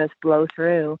people just blow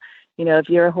through. If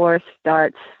your horse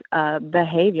starts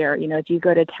behavior, if you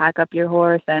go to tack up your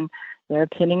horse and they're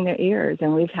pinning their ears,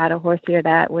 and we've had a horse here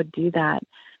that would do that.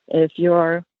 If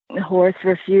your horse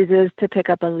refuses to pick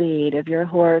up a lead, if your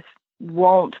horse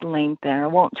won't lengthen or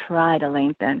won't try to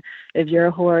lengthen, if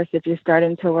you're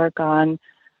starting to work on,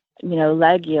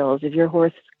 leg yields, if your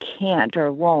horse can't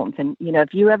or won't, and,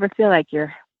 if you ever feel like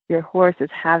your horse is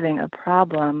having a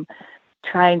problem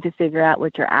trying to figure out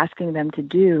what you're asking them to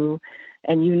do,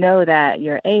 and that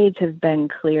your aids have been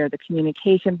clear, the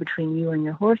communication between you and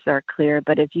your horse are clear,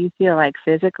 but if you feel like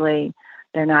physically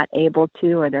they're not able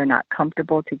to or they're not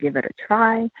comfortable to give it a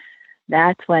try,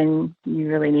 that's when you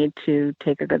really need to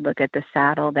take a good look at the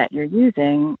saddle that you're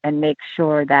using and make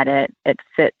sure that it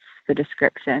fits the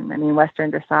description.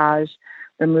 Western dressage,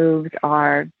 the moves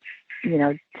are,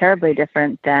 terribly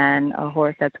different than a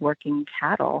horse that's working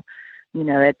cattle.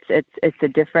 It's a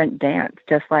different dance,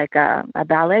 just like a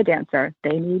ballet dancer.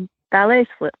 They need ballet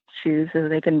slip shoes so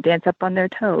they can dance up on their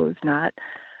toes, not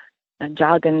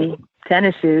jogging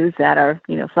tennis shoes that are,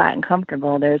 flat and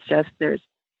comfortable.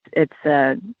 It's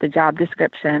the job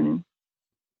description.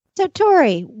 So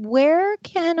Tori, where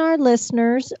can our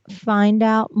listeners find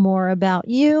out more about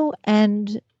you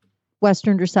and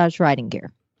Western Dressage riding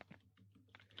gear?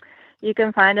 You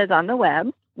can find us on the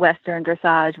web,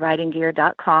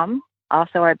 westerndressageridinggear.com.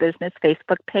 Also our business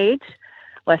Facebook page,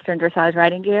 Western Dressage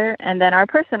Riding Gear. And then our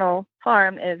personal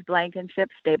farm is Blankenship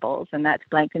Stables, and that's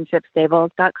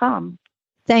blankenshipstables.com.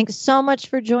 Thanks so much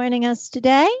for joining us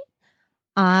today.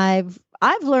 I've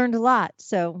learned a lot,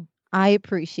 so I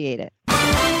appreciate it.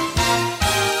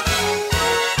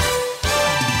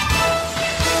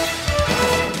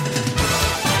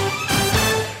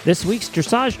 This week's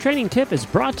dressage training tip is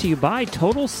brought to you by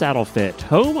Total Saddle Fit,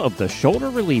 home of the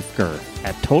shoulder relief girth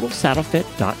at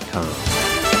TotalSaddleFit.com.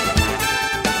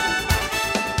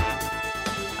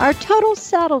 Our Total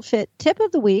Saddle Fit tip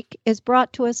of the week is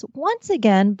brought to us once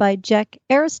again by Jack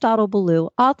Aristotle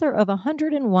Ballou, author of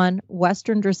 101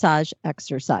 Western Dressage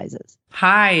Exercises.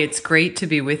 Hi, it's great to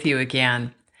be with you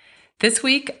again. This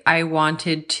week, I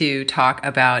wanted to talk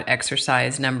about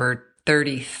exercise number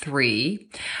 33,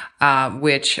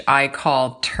 which I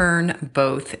call turn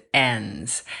both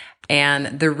ends.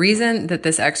 And the reason that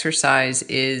this exercise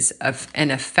is an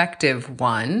effective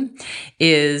one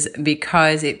is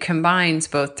because it combines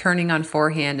both turning on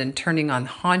forehand and turning on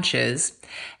haunches.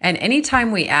 And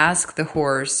anytime we ask the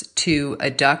horse to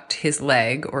adduct his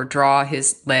leg or draw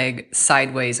his leg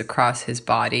sideways across his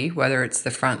body, whether it's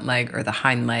the front leg or the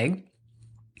hind leg,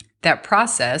 That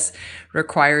process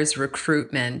requires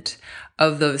recruitment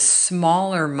of those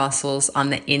smaller muscles on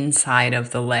the inside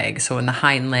of the leg. So in the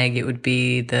hind leg, it would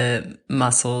be the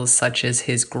muscles such as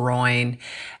his groin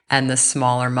and the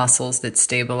smaller muscles that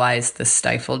stabilize the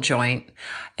stifle joint.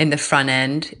 In the front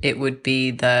end, it would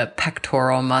be the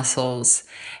pectoral muscles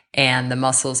and the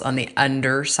muscles on the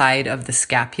underside of the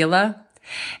scapula.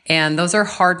 And those are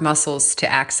hard muscles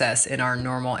to access in our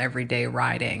normal everyday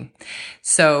riding.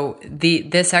 So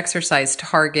this exercise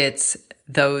targets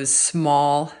those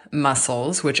small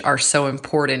muscles, which are so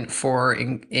important for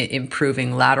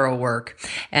improving lateral work.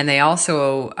 And they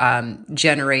also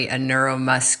generate a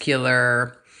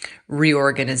neuromuscular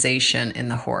reorganization in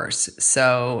the horse.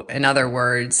 So in other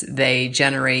words, they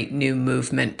generate new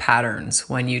movement patterns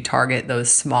when you target those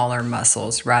smaller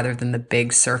muscles rather than the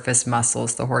big surface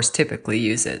muscles the horse typically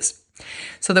uses.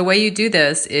 So the way you do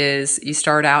this is you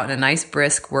start out in a nice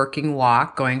brisk working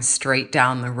walk going straight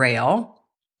down the rail,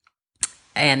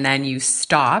 and then you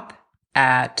stop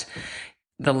at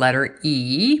the letter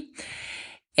E,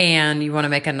 and you want to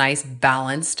make a nice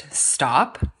balanced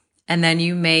stop. And then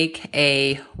you make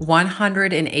a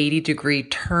 180-degree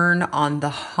turn on the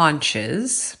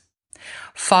haunches,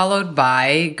 followed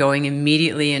by going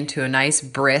immediately into a nice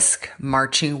brisk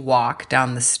marching walk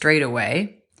down the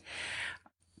straightaway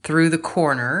through the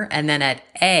corner. And then at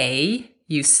A,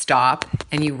 you stop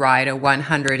and you ride a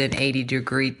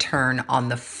 180-degree turn on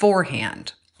the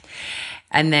forehand.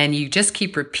 And then you just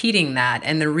keep repeating that.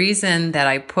 And the reason that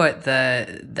I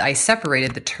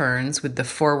separated the turns with the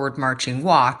forward marching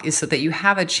walk is so that you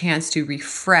have a chance to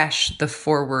refresh the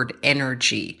forward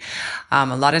energy.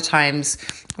 A lot of times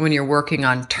when you're working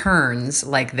on turns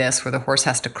like this, where the horse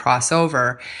has to cross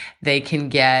over, they can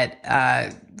get,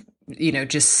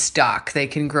 just stuck. They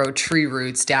can grow tree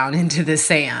roots down into the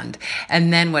sand.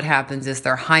 And then what happens is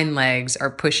their hind legs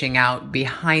are pushing out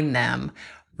behind them,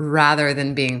 rather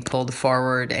than being pulled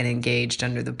forward and engaged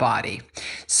under the body.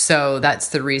 So that's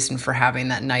the reason for having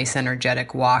that nice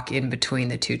energetic walk in between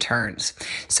the two turns.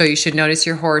 So you should notice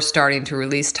your horse starting to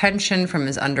release tension from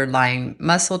his underlying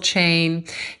muscle chain.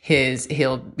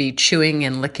 He'll be chewing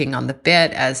and licking on the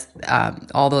bit as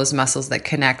all those muscles that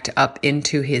connect up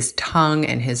into his tongue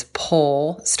and his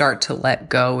poll start to let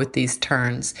go with these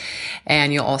turns.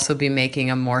 And you'll also be making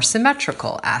a more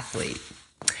symmetrical athlete.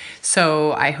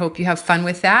 So I hope you have fun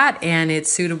with that, and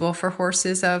it's suitable for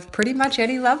horses of pretty much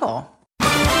any level.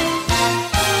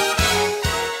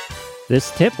 This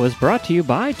tip was brought to you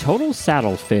by Total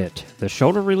Saddle Fit, the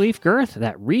shoulder relief girth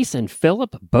that Reese and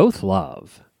Philip both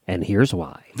love. And here's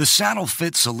why. The saddle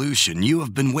fit solution you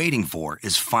have been waiting for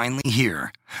is finally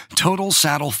here.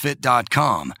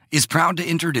 TotalSaddleFit.com is proud to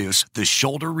introduce the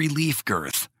shoulder relief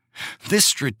girth. This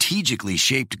strategically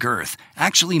shaped girth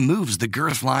actually moves the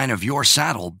girth line of your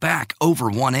saddle back over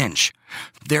 1 inch,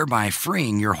 thereby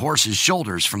freeing your horse's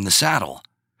shoulders from the saddle.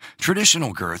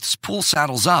 Traditional girths pull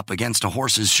saddles up against a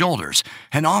horse's shoulders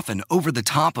and often over the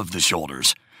top of the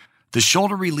shoulders. The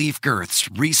shoulder relief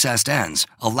girth's recessed ends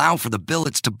allow for the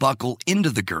billets to buckle into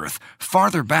the girth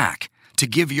farther back to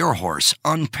give your horse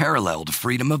unparalleled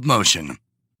freedom of motion.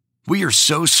 We are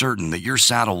so certain that your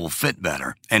saddle will fit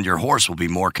better and your horse will be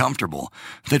more comfortable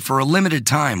that for a limited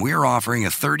time we are offering a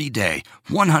 30-day,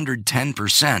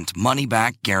 110%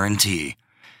 money-back guarantee.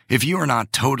 If you are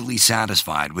not totally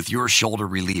satisfied with your shoulder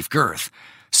relief girth,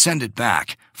 send it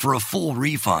back for a full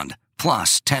refund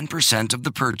plus 10% of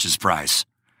the purchase price.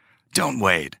 Don't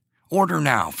wait. Order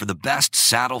now for the best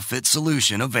saddle fit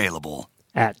solution available.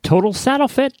 At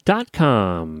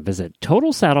TotalSaddleFit.com. Visit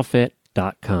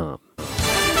TotalSaddleFit.com.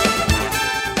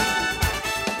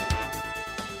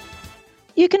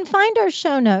 You can find our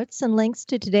show notes and links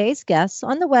to today's guests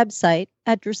on the website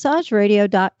at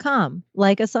dressageradio.com.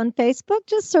 Like us on Facebook,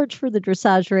 just search for the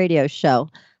Dressage Radio Show.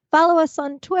 Follow us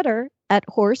on Twitter at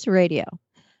Horse Radio.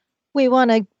 We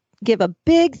want to give a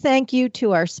big thank you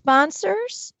to our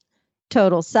sponsors,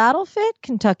 Total Saddle Fit,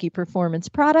 Kentucky Performance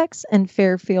Products, and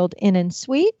Fairfield Inn &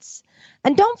 Suites.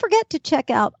 And don't forget to check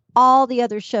out all the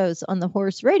other shows on the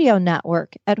Horse Radio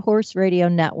Network at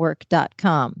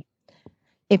horseradionetwork.com.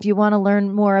 If you want to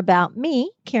learn more about me,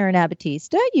 Karen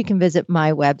Abatista, you can visit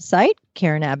my website,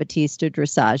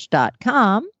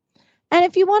 KarenAbatistadressage.com. And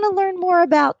if you want to learn more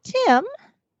about Tim,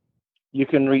 you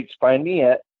can find me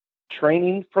at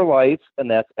Training for Life, and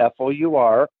that's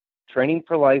FOUR,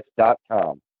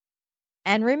 trainingforlife.com.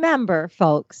 And remember,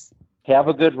 folks, have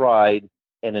a good ride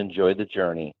and enjoy the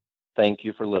journey. Thank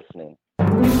you for listening.